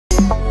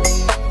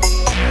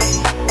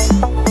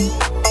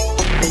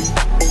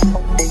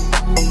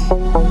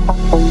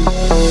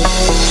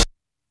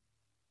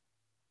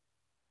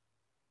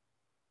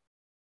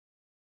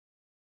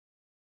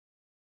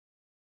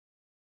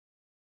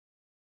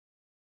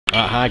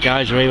Right, hi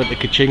guys, we're here at the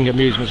Kerching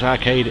Amusements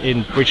Arcade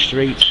in Bridge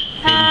Street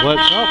in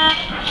Worksop.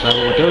 So what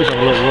we'll do is have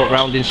a little walk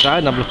around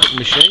inside and have a look at the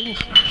machines.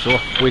 So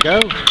off we go.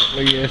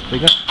 I'm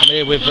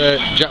here with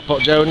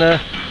Jackpot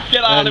Jonah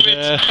and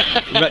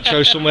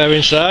Retro somewhere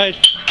inside.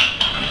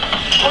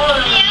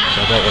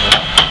 So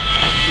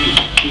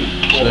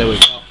there we go.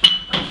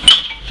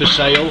 For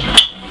sale,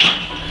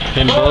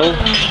 pinball,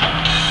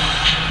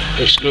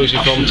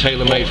 exclusive from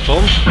Tailor Made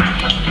Fun.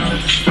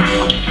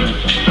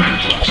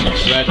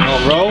 Red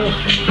hot roll.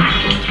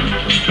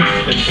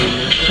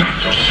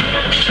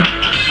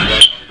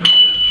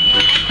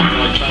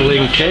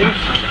 Blinking.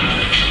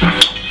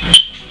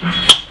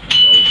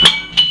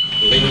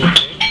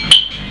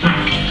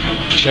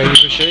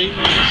 Change machine.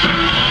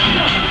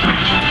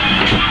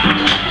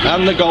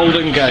 And the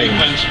golden game.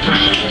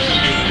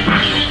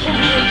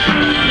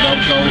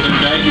 Golden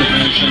game, the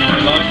version I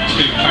like,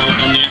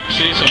 £2 on the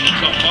axis on the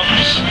top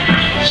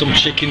box. Some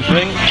chicken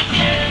thing.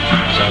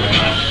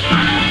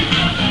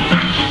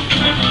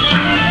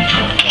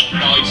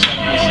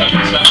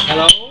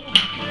 Hello.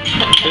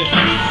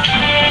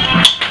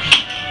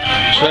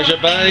 Treasure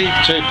Bay,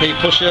 2p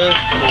pusher.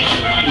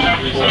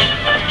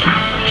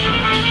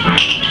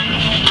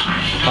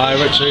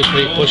 Pirate 2p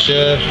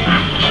pusher.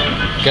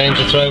 Game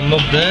to throw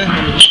mug there.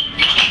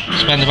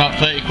 Spend about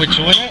 30 quid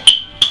to win it.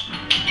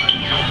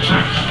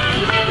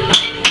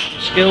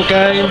 Skill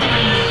game.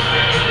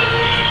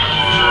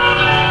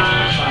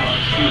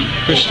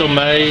 Crystal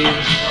Maze.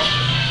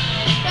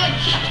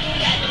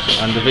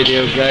 And a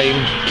video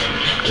game.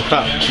 In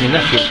fact, my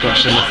nephew's got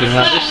something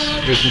like this.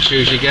 You can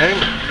choose your game.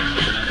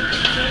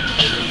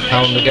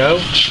 Pound to go.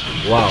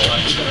 Wow.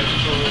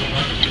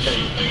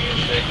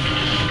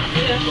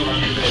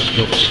 Let's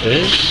go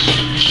upstairs.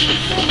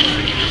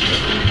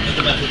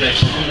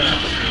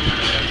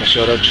 A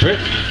shadow trick.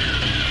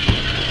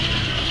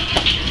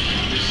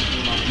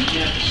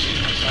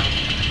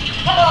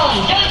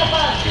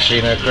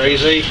 Casino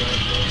Crazy.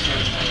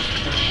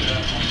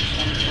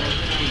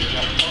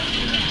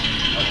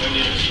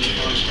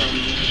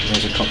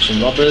 There's a Cops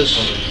and Robbers.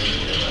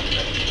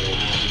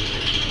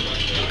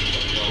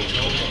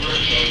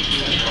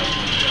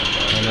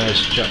 And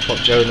there's Jackpot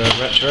Jonah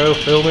Retro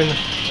filming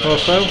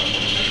also.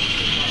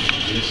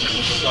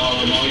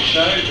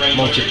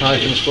 Monty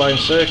Python's Flying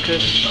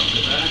Circus.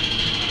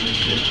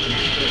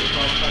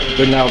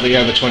 We're now the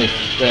over 20,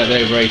 the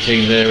over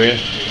 18s area.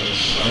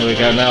 There we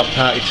go now,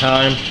 party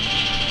time.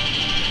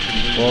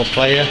 4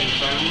 player.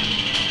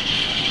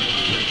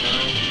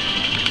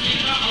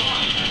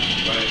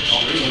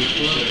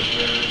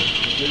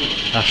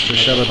 Astra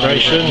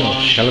Celebration, how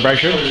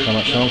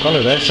much Sean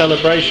Connery there,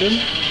 Celebration.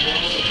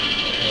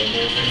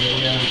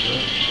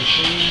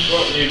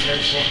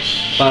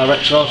 Bar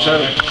X Auto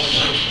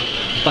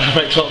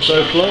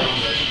Club.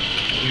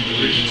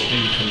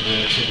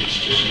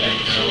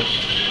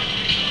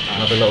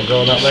 Have a little go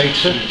on that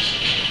later.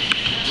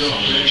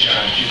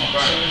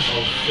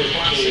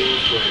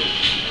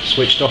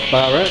 Switched off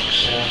Bar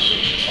X.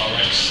 Bar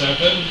X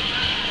 7.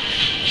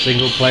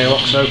 Single player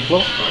Oxo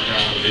Club.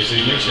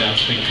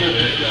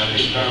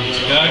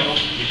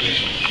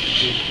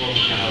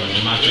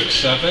 The Magic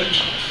 7.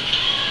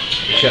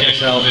 Check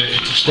this out.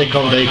 Stick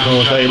on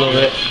decals, they love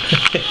it.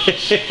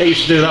 I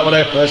used to do that when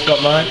I first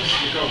got mine.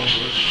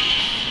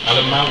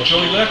 Alan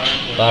Mountjoy there.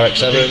 Bar X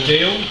 7.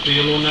 Deal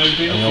or no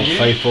deal And for you?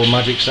 faithful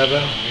Magic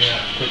 7.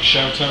 Quick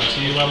shout out to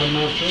you, Alan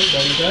Mountjoy.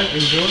 There you go,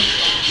 enjoy.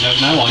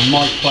 No, I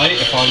might play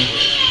it if I'm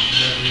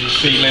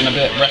feeling a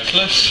bit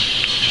reckless.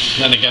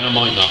 Then again, I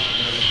might not.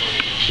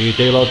 Do you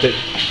deal or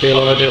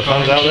no deal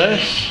fans out there?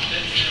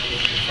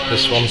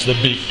 This one's the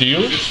big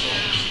deal.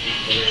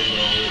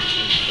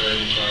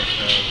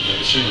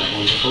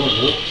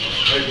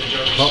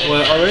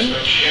 Clockwork Orange.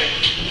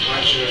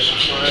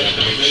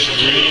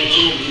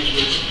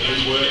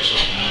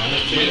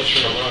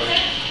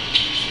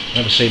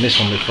 Never seen this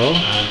one before.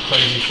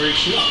 Crazy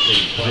Fruits. Is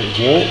it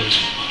warped?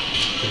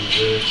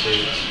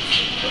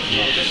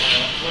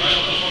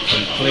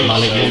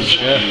 Manic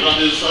Muncher.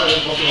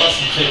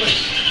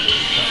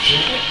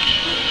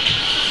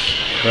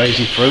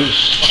 Crazy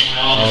Fruits.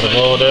 Out of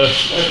order.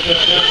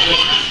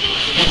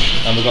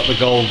 And we've got the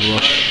Gold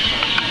Rush.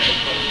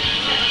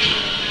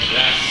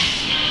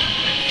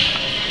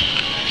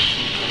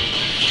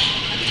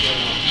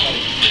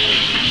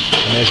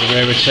 And there's a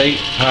rarity,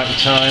 party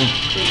time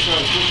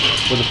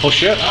with a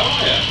pusher.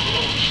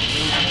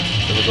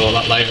 We'll go all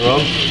that later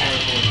on.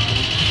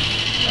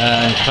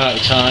 And party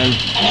time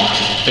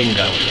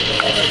bingo.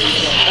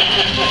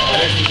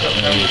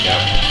 There you go.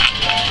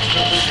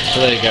 So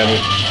there you go.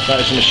 That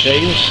is the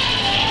machines.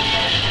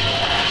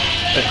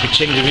 At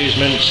Kerching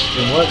Amusements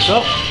in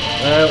Worksop.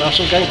 Have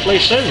some gameplay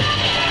soon.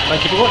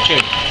 Thank you for watching.